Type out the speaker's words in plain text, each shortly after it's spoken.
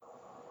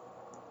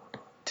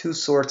Two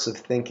sorts of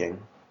thinking.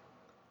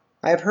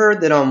 I have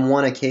heard that on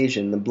one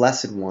occasion the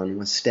Blessed One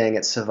was staying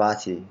at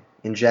Savatthi,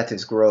 in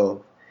Jeta's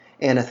Grove,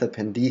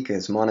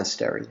 Anathapindika's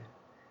monastery.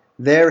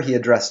 There he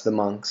addressed the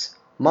monks.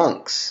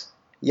 "Monks!"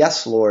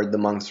 "Yes, Lord," the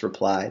monks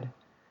replied.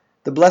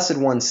 The Blessed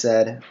One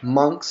said,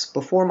 "Monks,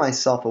 before my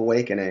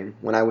self-awakening,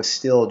 when I was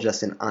still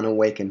just an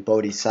unawakened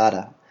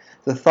bodhisattva,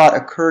 the thought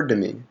occurred to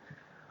me,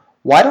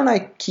 why don't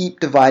I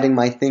keep dividing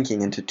my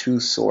thinking into two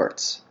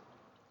sorts?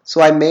 So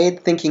I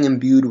made thinking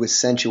imbued with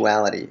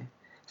sensuality,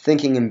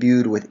 thinking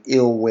imbued with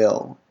ill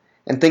will,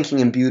 and thinking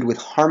imbued with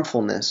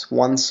harmfulness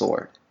one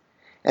sort,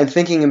 and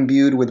thinking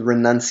imbued with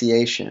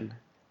renunciation,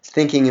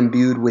 thinking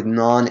imbued with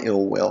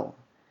non-ill will,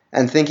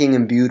 and thinking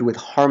imbued with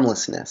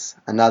harmlessness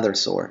another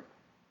sort.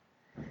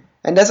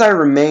 And as I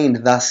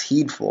remained thus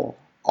heedful,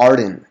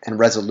 ardent, and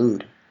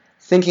resolute,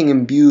 thinking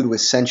imbued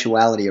with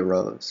sensuality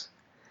arose.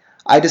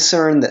 I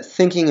discerned that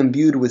thinking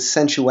imbued with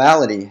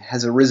sensuality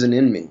has arisen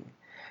in me,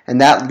 and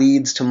that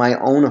leads to my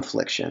own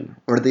affliction,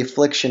 or the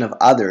affliction of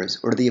others,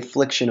 or the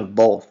affliction of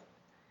both.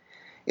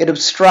 It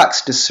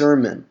obstructs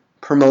discernment,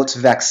 promotes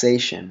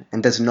vexation,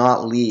 and does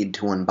not lead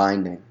to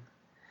unbinding.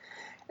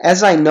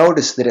 As I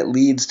noticed that it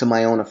leads to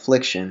my own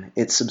affliction,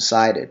 it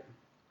subsided.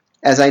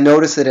 As I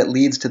noticed that it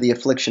leads to the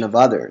affliction of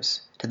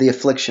others, to the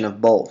affliction of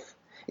both,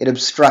 it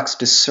obstructs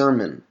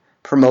discernment,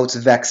 promotes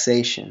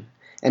vexation,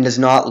 and does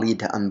not lead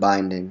to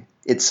unbinding,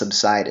 it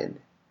subsided.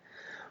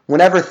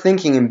 Whenever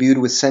thinking imbued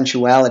with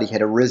sensuality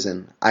had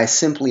arisen, I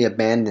simply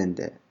abandoned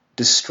it,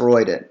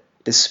 destroyed it,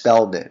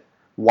 dispelled it,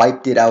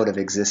 wiped it out of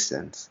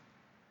existence.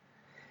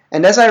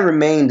 And as I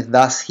remained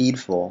thus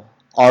heedful,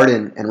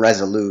 ardent, and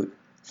resolute,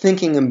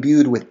 thinking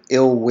imbued with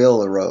ill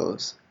will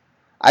arose.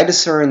 I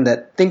discerned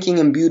that thinking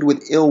imbued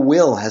with ill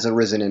will has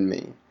arisen in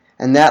me,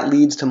 and that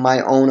leads to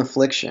my own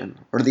affliction,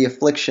 or the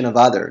affliction of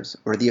others,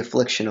 or the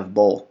affliction of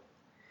both.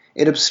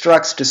 It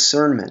obstructs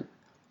discernment,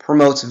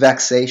 promotes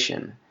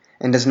vexation,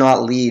 and does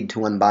not lead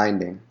to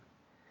unbinding.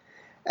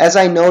 As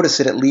I notice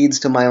that it leads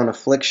to my own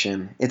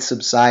affliction, it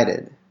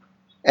subsided.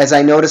 As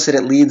I notice that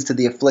it leads to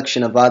the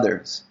affliction of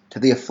others, to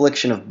the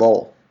affliction of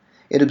both,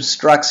 it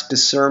obstructs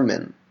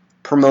discernment,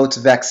 promotes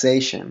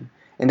vexation,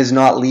 and does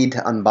not lead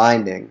to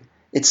unbinding,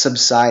 it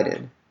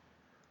subsided.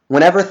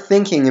 Whenever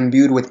thinking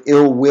imbued with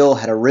ill will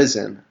had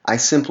arisen, I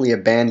simply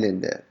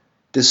abandoned it,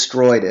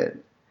 destroyed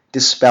it,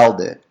 dispelled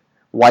it,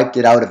 wiped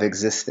it out of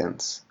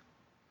existence.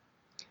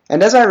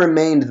 And as I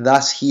remained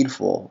thus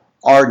heedful,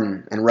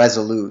 ardent, and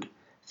resolute,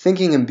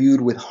 thinking imbued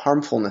with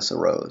harmfulness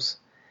arose.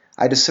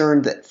 I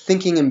discerned that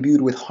thinking imbued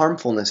with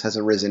harmfulness has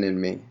arisen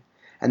in me,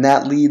 and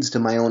that leads to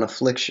my own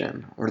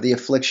affliction, or the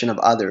affliction of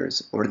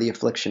others, or the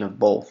affliction of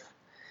both.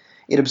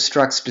 It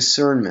obstructs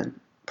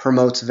discernment,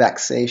 promotes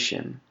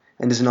vexation,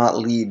 and does not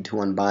lead to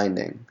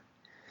unbinding.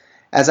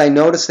 As I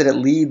notice that it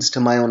leads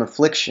to my own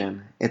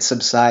affliction, it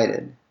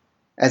subsided.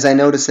 As I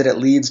notice that it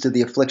leads to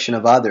the affliction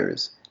of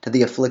others, to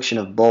the affliction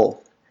of both,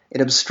 it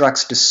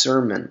obstructs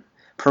discernment,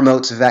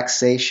 promotes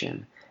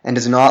vexation, and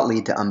does not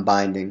lead to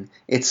unbinding,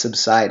 it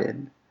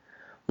subsided.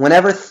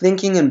 Whenever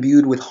thinking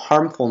imbued with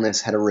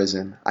harmfulness had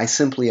arisen, I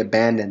simply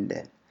abandoned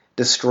it,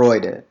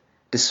 destroyed it,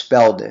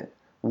 dispelled it,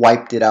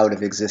 wiped it out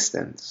of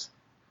existence.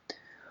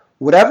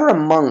 Whatever a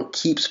monk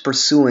keeps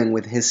pursuing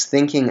with his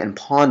thinking and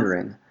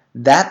pondering,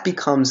 that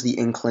becomes the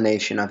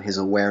inclination of his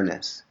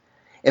awareness.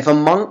 If a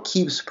monk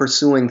keeps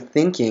pursuing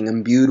thinking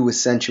imbued with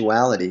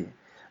sensuality,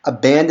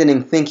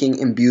 abandoning thinking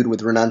imbued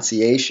with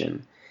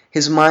renunciation,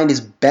 his mind is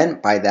bent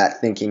by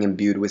that thinking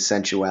imbued with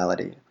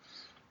sensuality.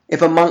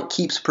 If a monk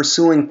keeps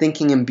pursuing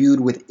thinking imbued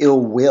with ill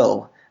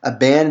will,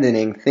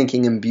 abandoning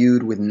thinking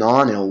imbued with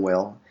non-ill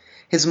will,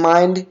 his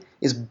mind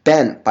is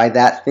bent by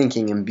that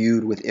thinking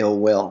imbued with ill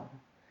will.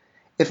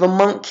 If a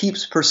monk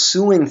keeps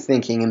pursuing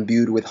thinking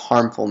imbued with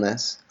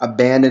harmfulness,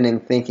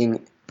 abandoning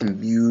thinking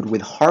imbued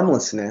with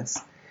harmlessness,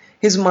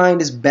 his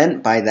mind is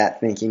bent by that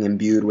thinking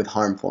imbued with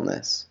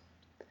harmfulness.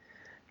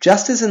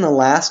 Just as in the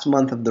last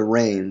month of the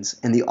rains,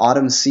 in the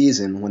autumn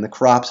season when the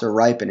crops are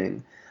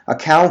ripening, a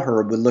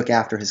cowherd would look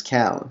after his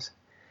cows.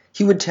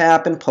 He would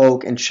tap and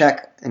poke and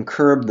check and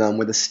curb them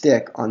with a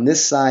stick on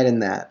this side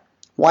and that.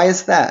 Why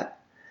is that?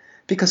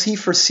 Because he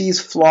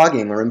foresees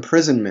flogging or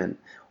imprisonment,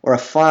 or a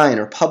fine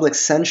or public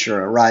censure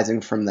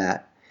arising from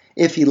that,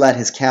 if he let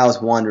his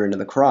cows wander into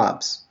the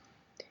crops.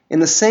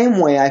 In the same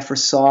way I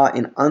foresaw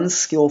in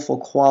unskillful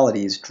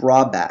qualities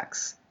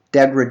drawbacks,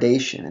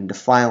 degradation, and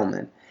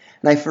defilement,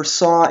 and I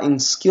foresaw in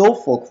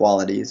skillful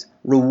qualities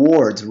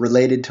rewards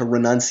related to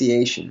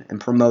renunciation and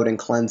promoting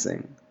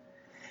cleansing.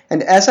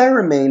 And as I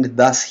remained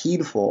thus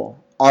heedful,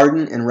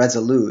 ardent, and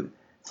resolute,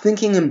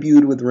 thinking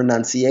imbued with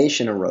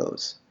renunciation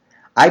arose.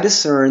 I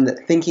discern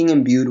that thinking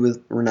imbued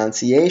with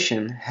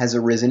renunciation has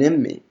arisen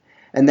in me,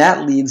 and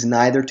that leads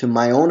neither to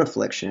my own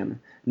affliction,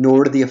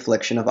 nor to the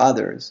affliction of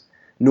others,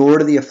 nor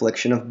to the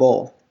affliction of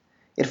both.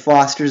 It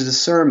fosters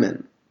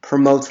discernment,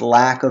 promotes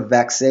lack of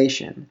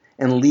vexation,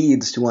 and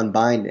leads to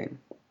unbinding.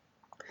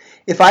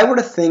 If I were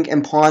to think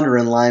and ponder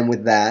in line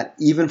with that,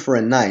 even for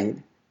a night,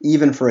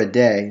 even for a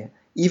day,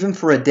 even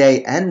for a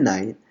day and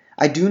night,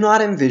 I do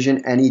not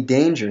envision any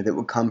danger that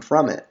would come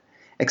from it,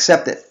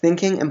 except that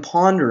thinking and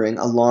pondering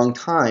a long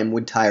time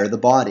would tire the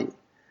body.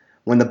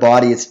 When the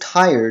body is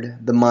tired,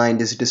 the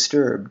mind is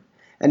disturbed,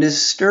 and a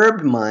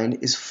disturbed mind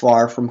is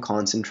far from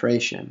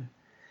concentration.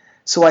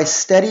 So I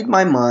steadied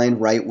my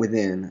mind right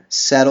within,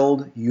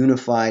 settled,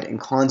 unified, and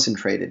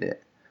concentrated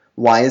it.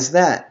 Why is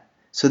that?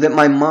 So that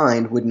my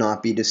mind would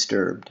not be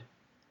disturbed.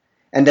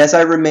 And as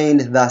I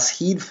remained thus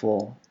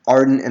heedful,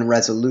 ardent, and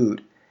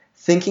resolute,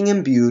 thinking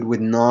imbued with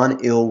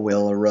non-ill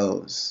will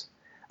arose.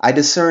 I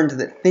discerned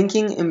that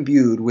thinking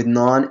imbued with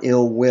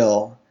non-ill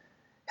will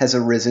has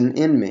arisen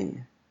in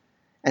me,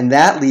 and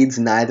that leads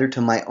neither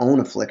to my own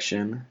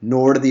affliction,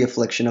 nor to the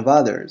affliction of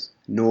others,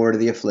 nor to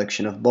the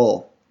affliction of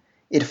both.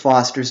 It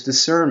fosters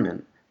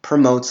discernment,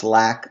 promotes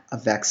lack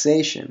of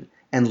vexation,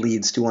 and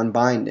leads to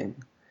unbinding.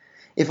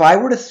 If I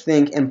were to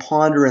think and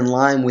ponder in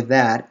line with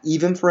that,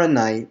 even for a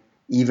night,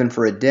 even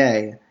for a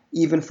day,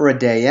 even for a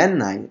day and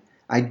night,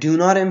 I do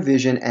not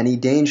envision any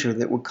danger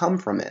that would come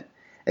from it,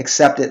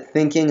 except that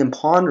thinking and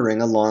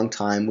pondering a long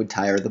time would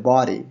tire the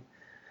body.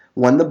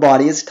 When the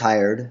body is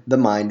tired, the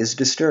mind is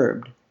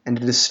disturbed, and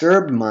a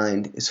disturbed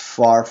mind is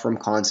far from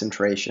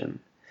concentration.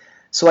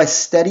 So I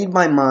steadied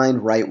my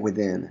mind right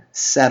within,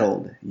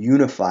 settled,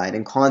 unified,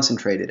 and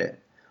concentrated it.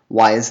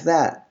 Why is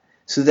that?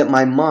 So that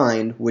my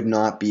mind would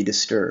not be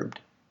disturbed.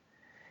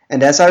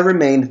 And as I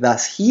remained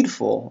thus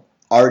heedful,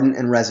 ardent,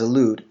 and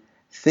resolute,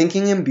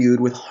 thinking imbued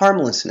with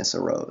harmlessness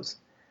arose.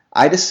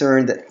 I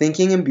discerned that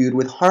thinking imbued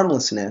with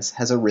harmlessness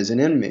has arisen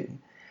in me,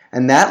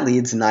 and that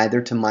leads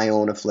neither to my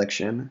own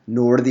affliction,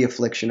 nor to the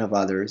affliction of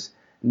others,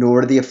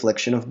 nor to the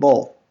affliction of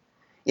both.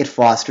 It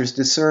fosters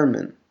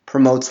discernment,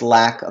 promotes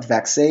lack of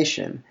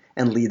vexation,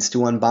 and leads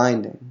to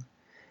unbinding.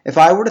 If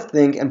I were to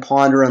think and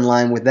ponder in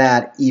line with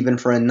that, even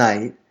for a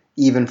night,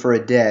 even for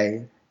a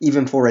day,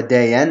 even for a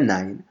day and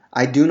night,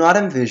 I do not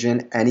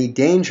envision any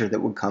danger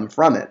that would come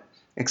from it,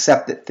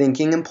 except that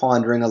thinking and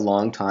pondering a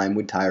long time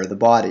would tire the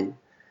body.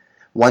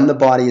 When the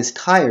body is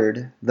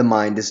tired, the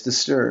mind is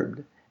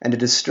disturbed, and a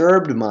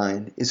disturbed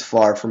mind is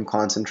far from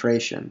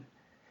concentration.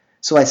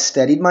 So I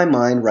steadied my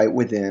mind right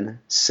within,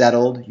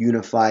 settled,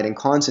 unified, and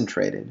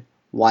concentrated.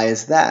 Why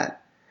is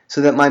that?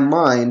 So that my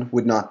mind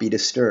would not be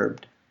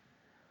disturbed.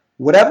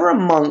 Whatever a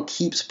monk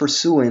keeps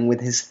pursuing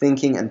with his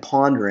thinking and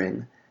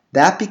pondering,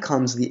 that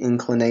becomes the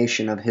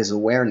inclination of his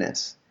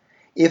awareness.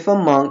 If a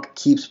monk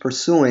keeps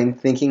pursuing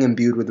thinking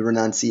imbued with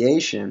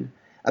renunciation,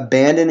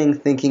 abandoning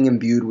thinking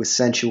imbued with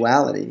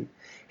sensuality,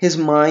 his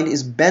mind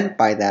is bent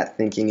by that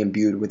thinking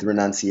imbued with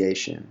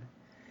renunciation.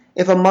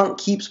 If a monk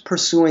keeps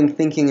pursuing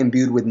thinking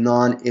imbued with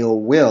non-ill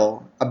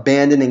will,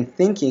 abandoning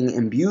thinking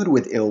imbued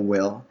with ill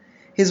will,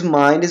 his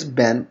mind is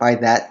bent by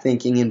that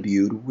thinking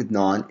imbued with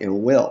non-ill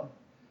will.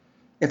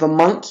 If a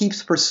monk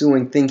keeps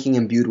pursuing thinking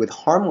imbued with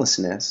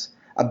harmlessness,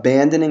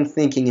 abandoning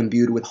thinking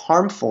imbued with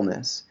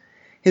harmfulness,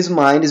 his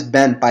mind is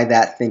bent by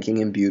that thinking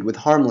imbued with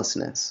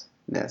harmlessness.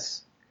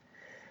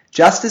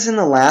 Just as in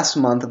the last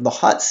month of the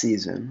hot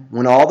season,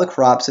 when all the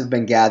crops have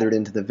been gathered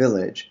into the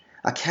village,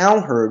 a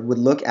cowherd would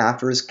look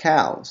after his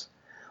cows.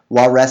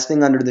 While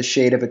resting under the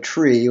shade of a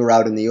tree or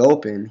out in the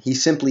open, he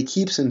simply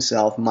keeps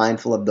himself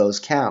mindful of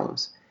those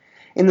cows.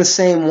 In the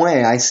same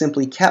way, I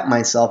simply kept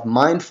myself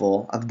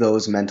mindful of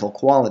those mental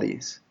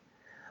qualities.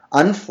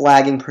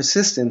 Unflagging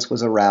persistence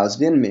was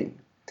aroused in me,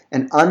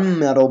 an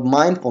unmeddled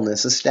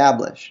mindfulness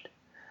established.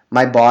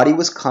 My body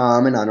was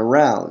calm and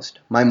unaroused,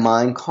 my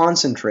mind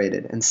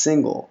concentrated and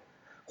single.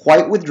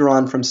 Quite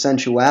withdrawn from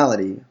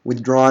sensuality,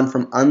 withdrawn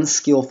from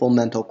unskillful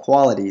mental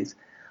qualities,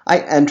 I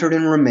entered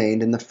and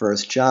remained in the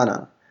first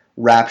jhana,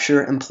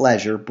 rapture and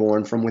pleasure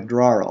born from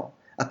withdrawal,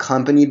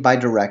 accompanied by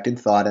directed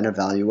thought and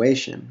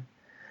evaluation.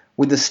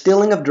 With the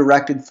stilling of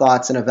directed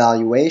thoughts and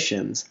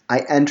evaluations, I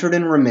entered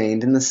and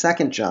remained in the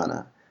second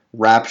jhana,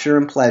 rapture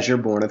and pleasure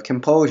born of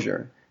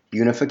composure,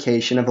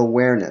 unification of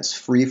awareness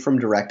free from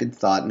directed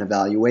thought and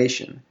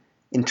evaluation,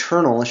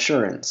 internal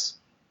assurance.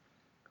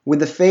 With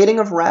the fading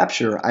of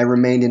rapture, I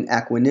remained in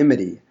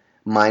equanimity,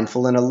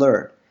 mindful and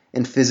alert,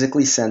 and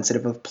physically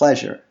sensitive of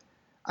pleasure.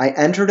 I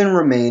entered and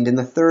remained in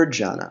the third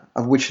jhana,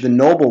 of which the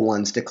noble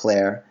ones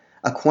declare,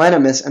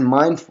 equanimous and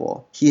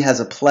mindful, he has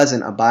a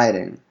pleasant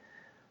abiding.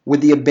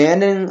 With the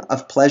abandoning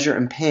of pleasure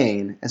and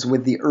pain, as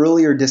with the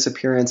earlier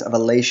disappearance of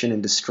elation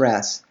and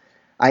distress,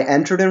 I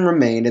entered and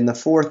remained in the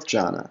fourth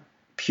jhana,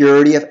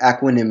 purity of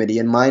equanimity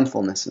and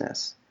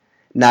mindfulness,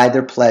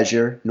 neither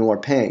pleasure nor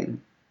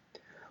pain.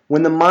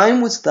 When the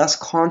mind was thus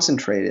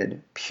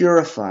concentrated,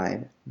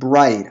 purified,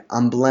 bright,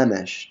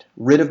 unblemished,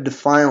 rid of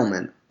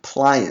defilement,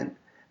 pliant,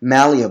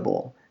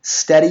 malleable,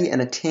 steady,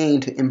 and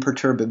attained to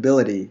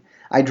imperturbability,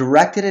 I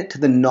directed it to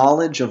the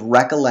knowledge of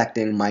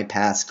recollecting my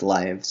past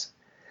lives.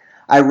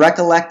 I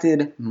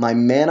recollected my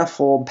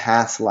manifold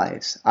past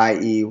lives,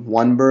 i.e.,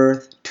 1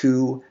 birth,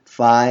 2,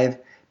 5,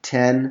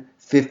 10,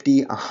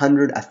 50,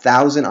 100,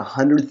 1,000,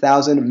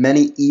 100,000,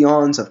 many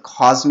eons of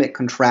cosmic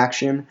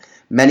contraction,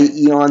 many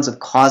eons of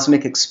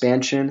cosmic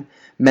expansion,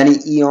 many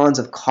eons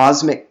of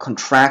cosmic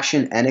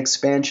contraction and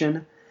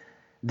expansion.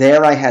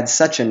 There I had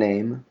such a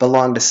name,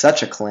 belonged to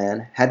such a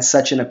clan, had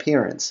such an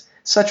appearance,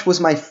 Such was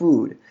my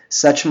food,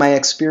 such my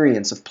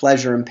experience of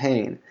pleasure and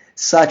pain,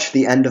 such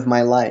the end of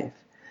my life.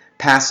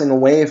 Passing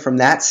away from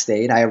that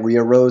state, I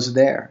re-arose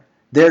there.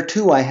 There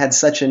too I had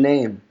such a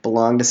name,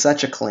 belonged to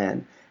such a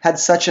clan, had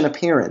such an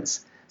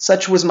appearance.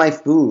 Such was my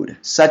food,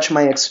 such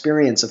my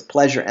experience of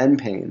pleasure and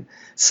pain,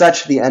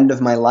 such the end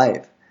of my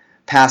life.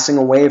 Passing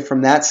away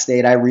from that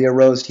state, I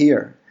re-arose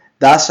here.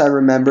 Thus I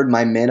remembered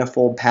my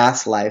manifold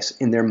past lives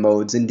in their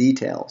modes and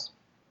details.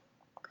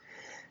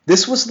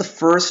 This was the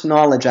first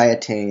knowledge I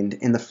attained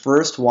in the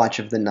first watch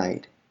of the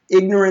night.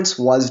 Ignorance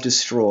was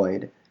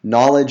destroyed,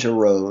 knowledge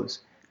arose.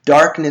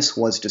 Darkness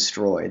was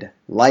destroyed,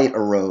 light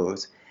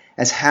arose,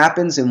 as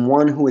happens in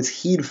one who is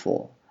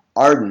heedful,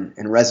 ardent,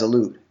 and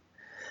resolute.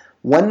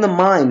 When the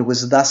mind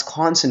was thus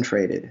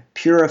concentrated,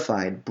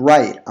 purified,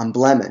 bright,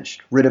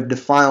 unblemished, rid of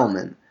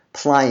defilement,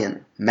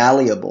 pliant,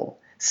 malleable,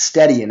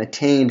 steady, and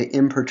attained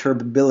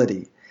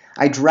imperturbability,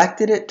 I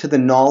directed it to the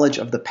knowledge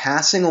of the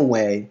passing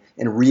away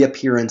and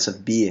reappearance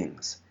of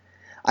beings.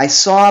 I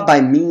saw by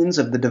means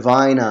of the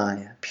divine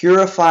eye,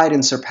 purified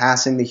and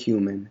surpassing the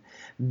human,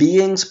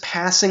 beings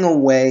passing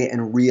away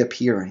and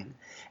reappearing,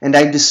 and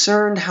I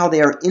discerned how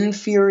they are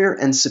inferior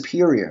and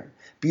superior,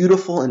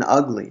 beautiful and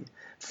ugly,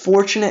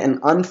 fortunate and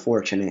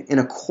unfortunate in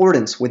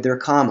accordance with their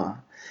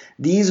karma.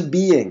 These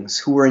beings,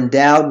 who were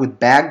endowed with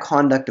bad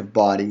conduct of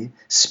body,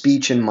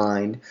 speech, and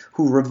mind,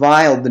 who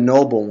reviled the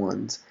noble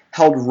ones,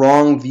 held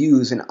wrong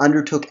views, and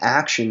undertook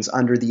actions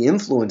under the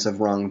influence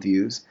of wrong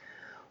views,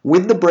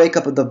 with the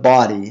breakup of the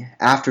body,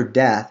 after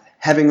death,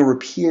 having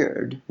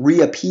reappeared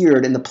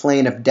in the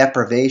plane of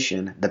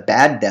deprivation, the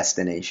bad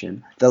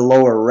destination, the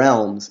lower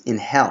realms, in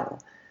hell.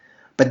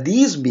 But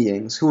these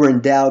beings, who were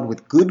endowed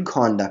with good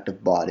conduct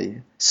of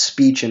body,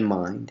 speech, and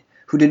mind,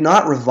 who did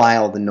not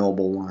revile the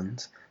noble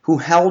ones, who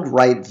held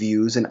right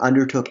views and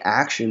undertook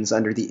actions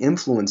under the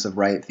influence of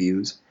right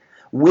views,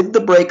 with the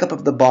breakup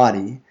of the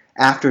body,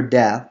 after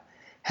death,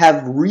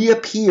 have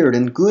reappeared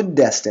in good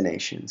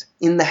destinations,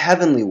 in the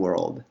heavenly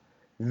world.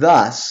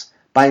 Thus,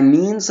 by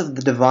means of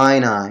the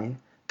divine eye,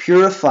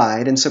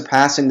 purified and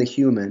surpassing the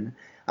human,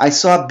 I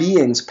saw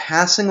beings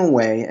passing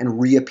away and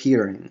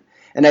reappearing,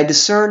 and I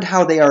discerned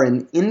how they are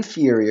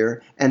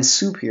inferior and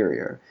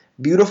superior,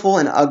 beautiful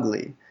and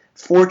ugly,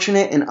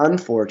 fortunate and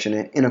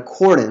unfortunate in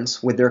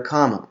accordance with their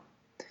karma.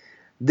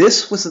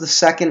 This was the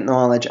second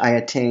knowledge I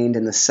attained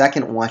in the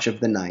second watch of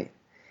the night.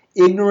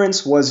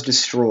 Ignorance was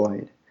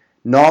destroyed,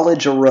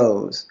 knowledge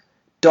arose,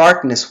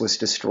 darkness was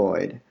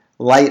destroyed,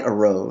 light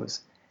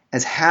arose,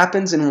 as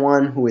happens in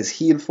one who is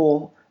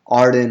heedful,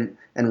 ardent,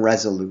 and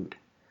resolute.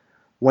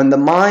 When the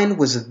mind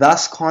was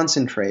thus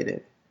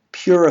concentrated,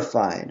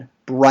 purified,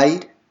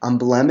 bright,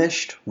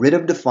 unblemished, rid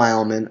of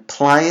defilement,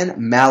 pliant,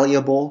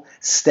 malleable,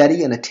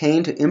 steady, and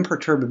attained to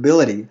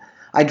imperturbability,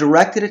 I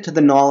directed it to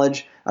the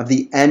knowledge of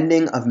the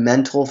ending of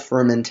mental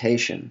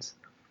fermentations.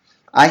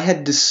 I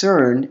had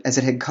discerned, as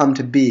it had come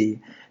to be,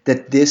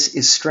 that this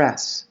is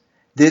stress.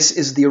 This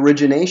is the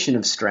origination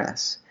of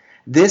stress.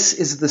 This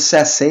is the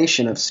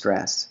cessation of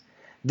stress.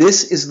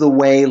 This is the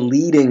way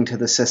leading to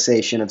the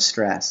cessation of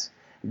stress.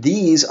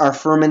 These are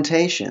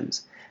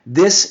fermentations.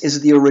 This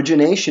is the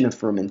origination of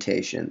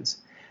fermentations.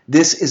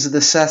 This is the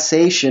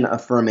cessation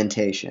of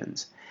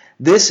fermentations.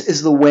 This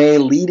is the way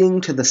leading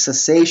to the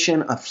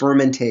cessation of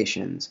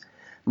fermentations.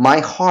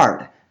 My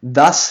heart,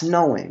 thus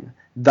knowing,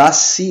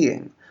 thus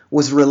seeing,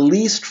 was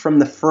released from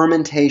the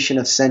fermentation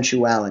of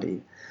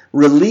sensuality,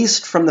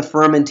 released from the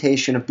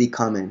fermentation of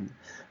becoming,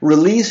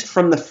 released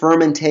from the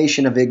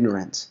fermentation of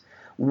ignorance.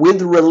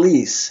 With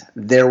release,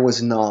 there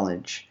was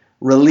knowledge.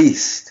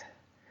 Released.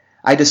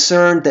 I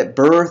discerned that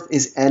birth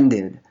is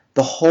ended,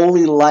 the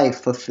holy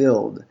life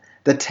fulfilled,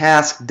 the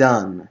task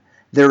done.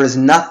 There is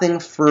nothing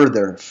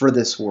further for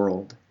this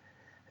world.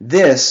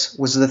 This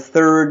was the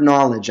third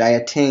knowledge I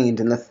attained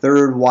in the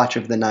third watch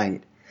of the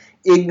night.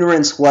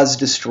 Ignorance was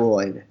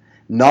destroyed.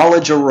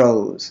 Knowledge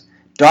arose.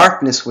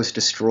 Darkness was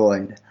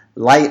destroyed.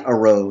 Light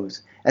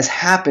arose, as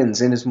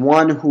happens in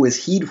one who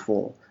is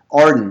heedful,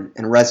 ardent,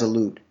 and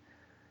resolute.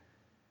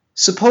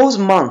 Suppose,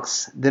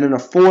 monks, that in a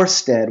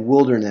forested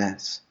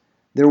wilderness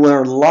there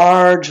were a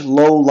large,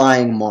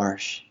 low-lying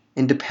marsh,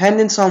 in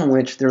dependence on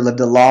which there lived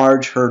a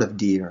large herd of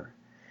deer,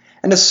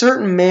 and a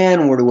certain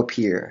man were to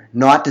appear,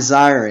 not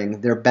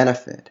desiring their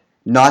benefit,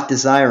 not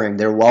desiring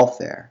their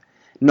welfare,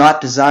 not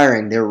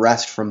desiring their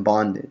rest from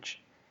bondage.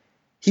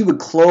 He would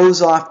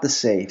close off the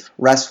safe,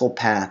 restful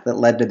path that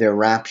led to their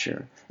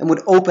rapture, and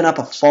would open up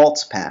a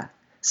false path,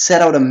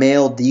 set out a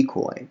male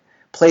decoy,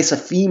 place a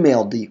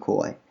female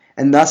decoy,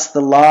 and thus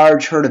the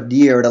large herd of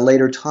deer at a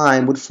later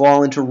time would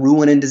fall into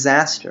ruin and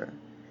disaster.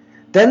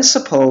 Then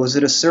suppose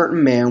that a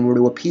certain man were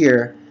to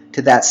appear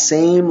to that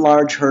same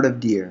large herd of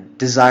deer,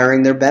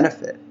 desiring their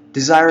benefit,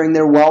 desiring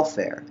their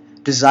welfare,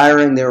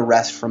 desiring their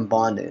rest from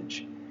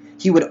bondage.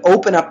 He would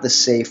open up the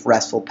safe,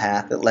 restful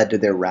path that led to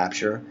their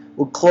rapture,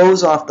 would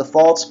close off the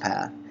false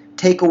path,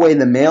 take away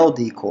the male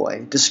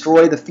decoy,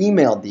 destroy the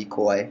female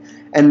decoy,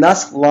 and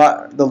thus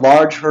the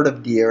large herd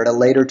of deer at a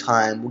later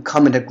time would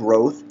come into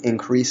growth,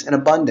 increase, and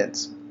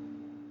abundance.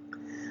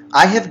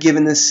 I have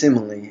given this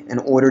simile in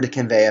order to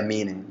convey a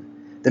meaning.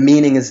 The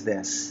meaning is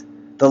this: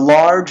 the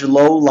large,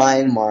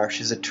 low-lying marsh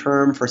is a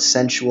term for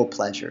sensual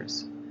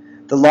pleasures.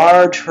 The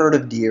large herd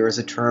of deer is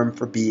a term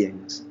for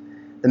beings.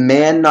 The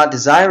man not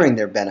desiring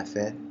their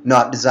benefit,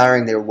 not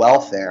desiring their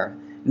welfare,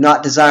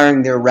 not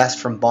desiring their rest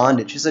from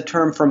bondage is a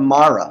term for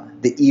Mara,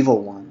 the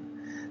evil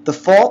one. The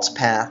false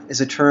path is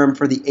a term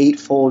for the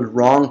eightfold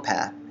wrong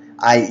path,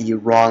 i.e.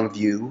 wrong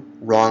view,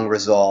 wrong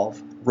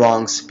resolve,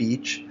 wrong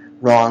speech,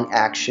 wrong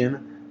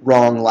action,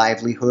 wrong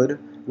livelihood,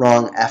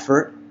 wrong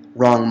effort,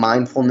 wrong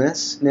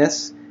mindfulness,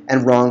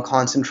 and wrong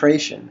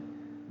concentration.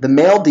 The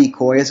male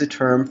decoy is a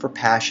term for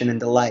passion and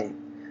delight.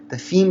 The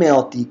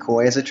female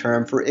decoy is a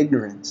term for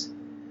ignorance.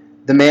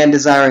 The man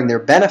desiring their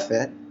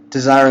benefit,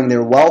 desiring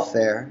their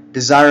welfare,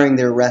 desiring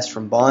their rest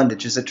from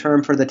bondage is a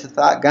term for the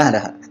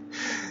Tathagata,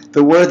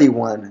 the worthy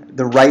one,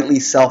 the rightly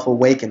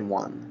self-awakened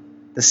one.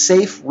 The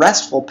safe,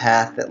 restful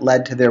path that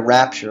led to their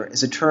rapture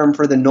is a term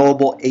for the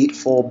noble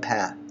eightfold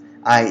path,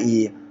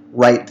 i.e.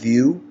 right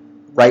view,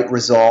 right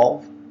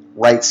resolve,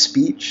 right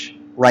speech,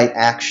 right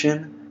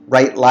action,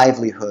 right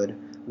livelihood,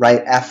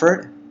 right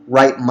effort,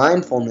 right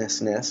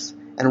mindfulness,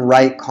 and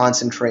right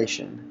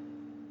concentration.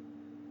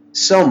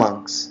 So,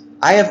 monks,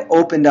 I have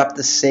opened up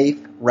the safe,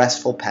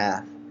 restful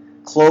path,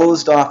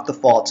 closed off the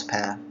false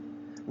path,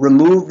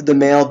 removed the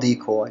male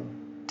decoy,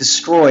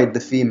 destroyed the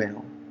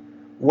female.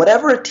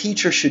 Whatever a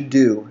teacher should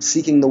do,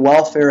 seeking the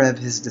welfare of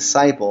his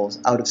disciples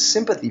out of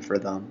sympathy for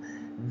them,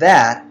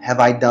 that have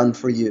I done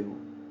for you.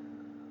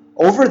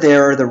 Over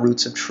there are the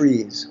roots of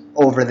trees,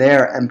 over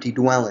there empty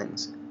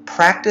dwellings.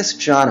 Practice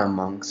jhana,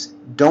 monks.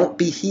 Don't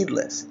be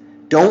heedless.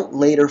 Don't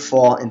later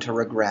fall into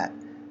regret.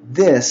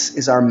 This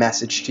is our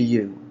message to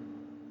you.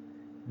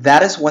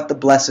 That is what the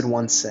Blessed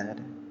One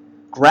said.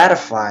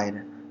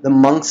 Gratified, the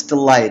monks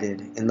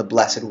delighted in the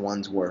Blessed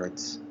One's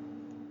words.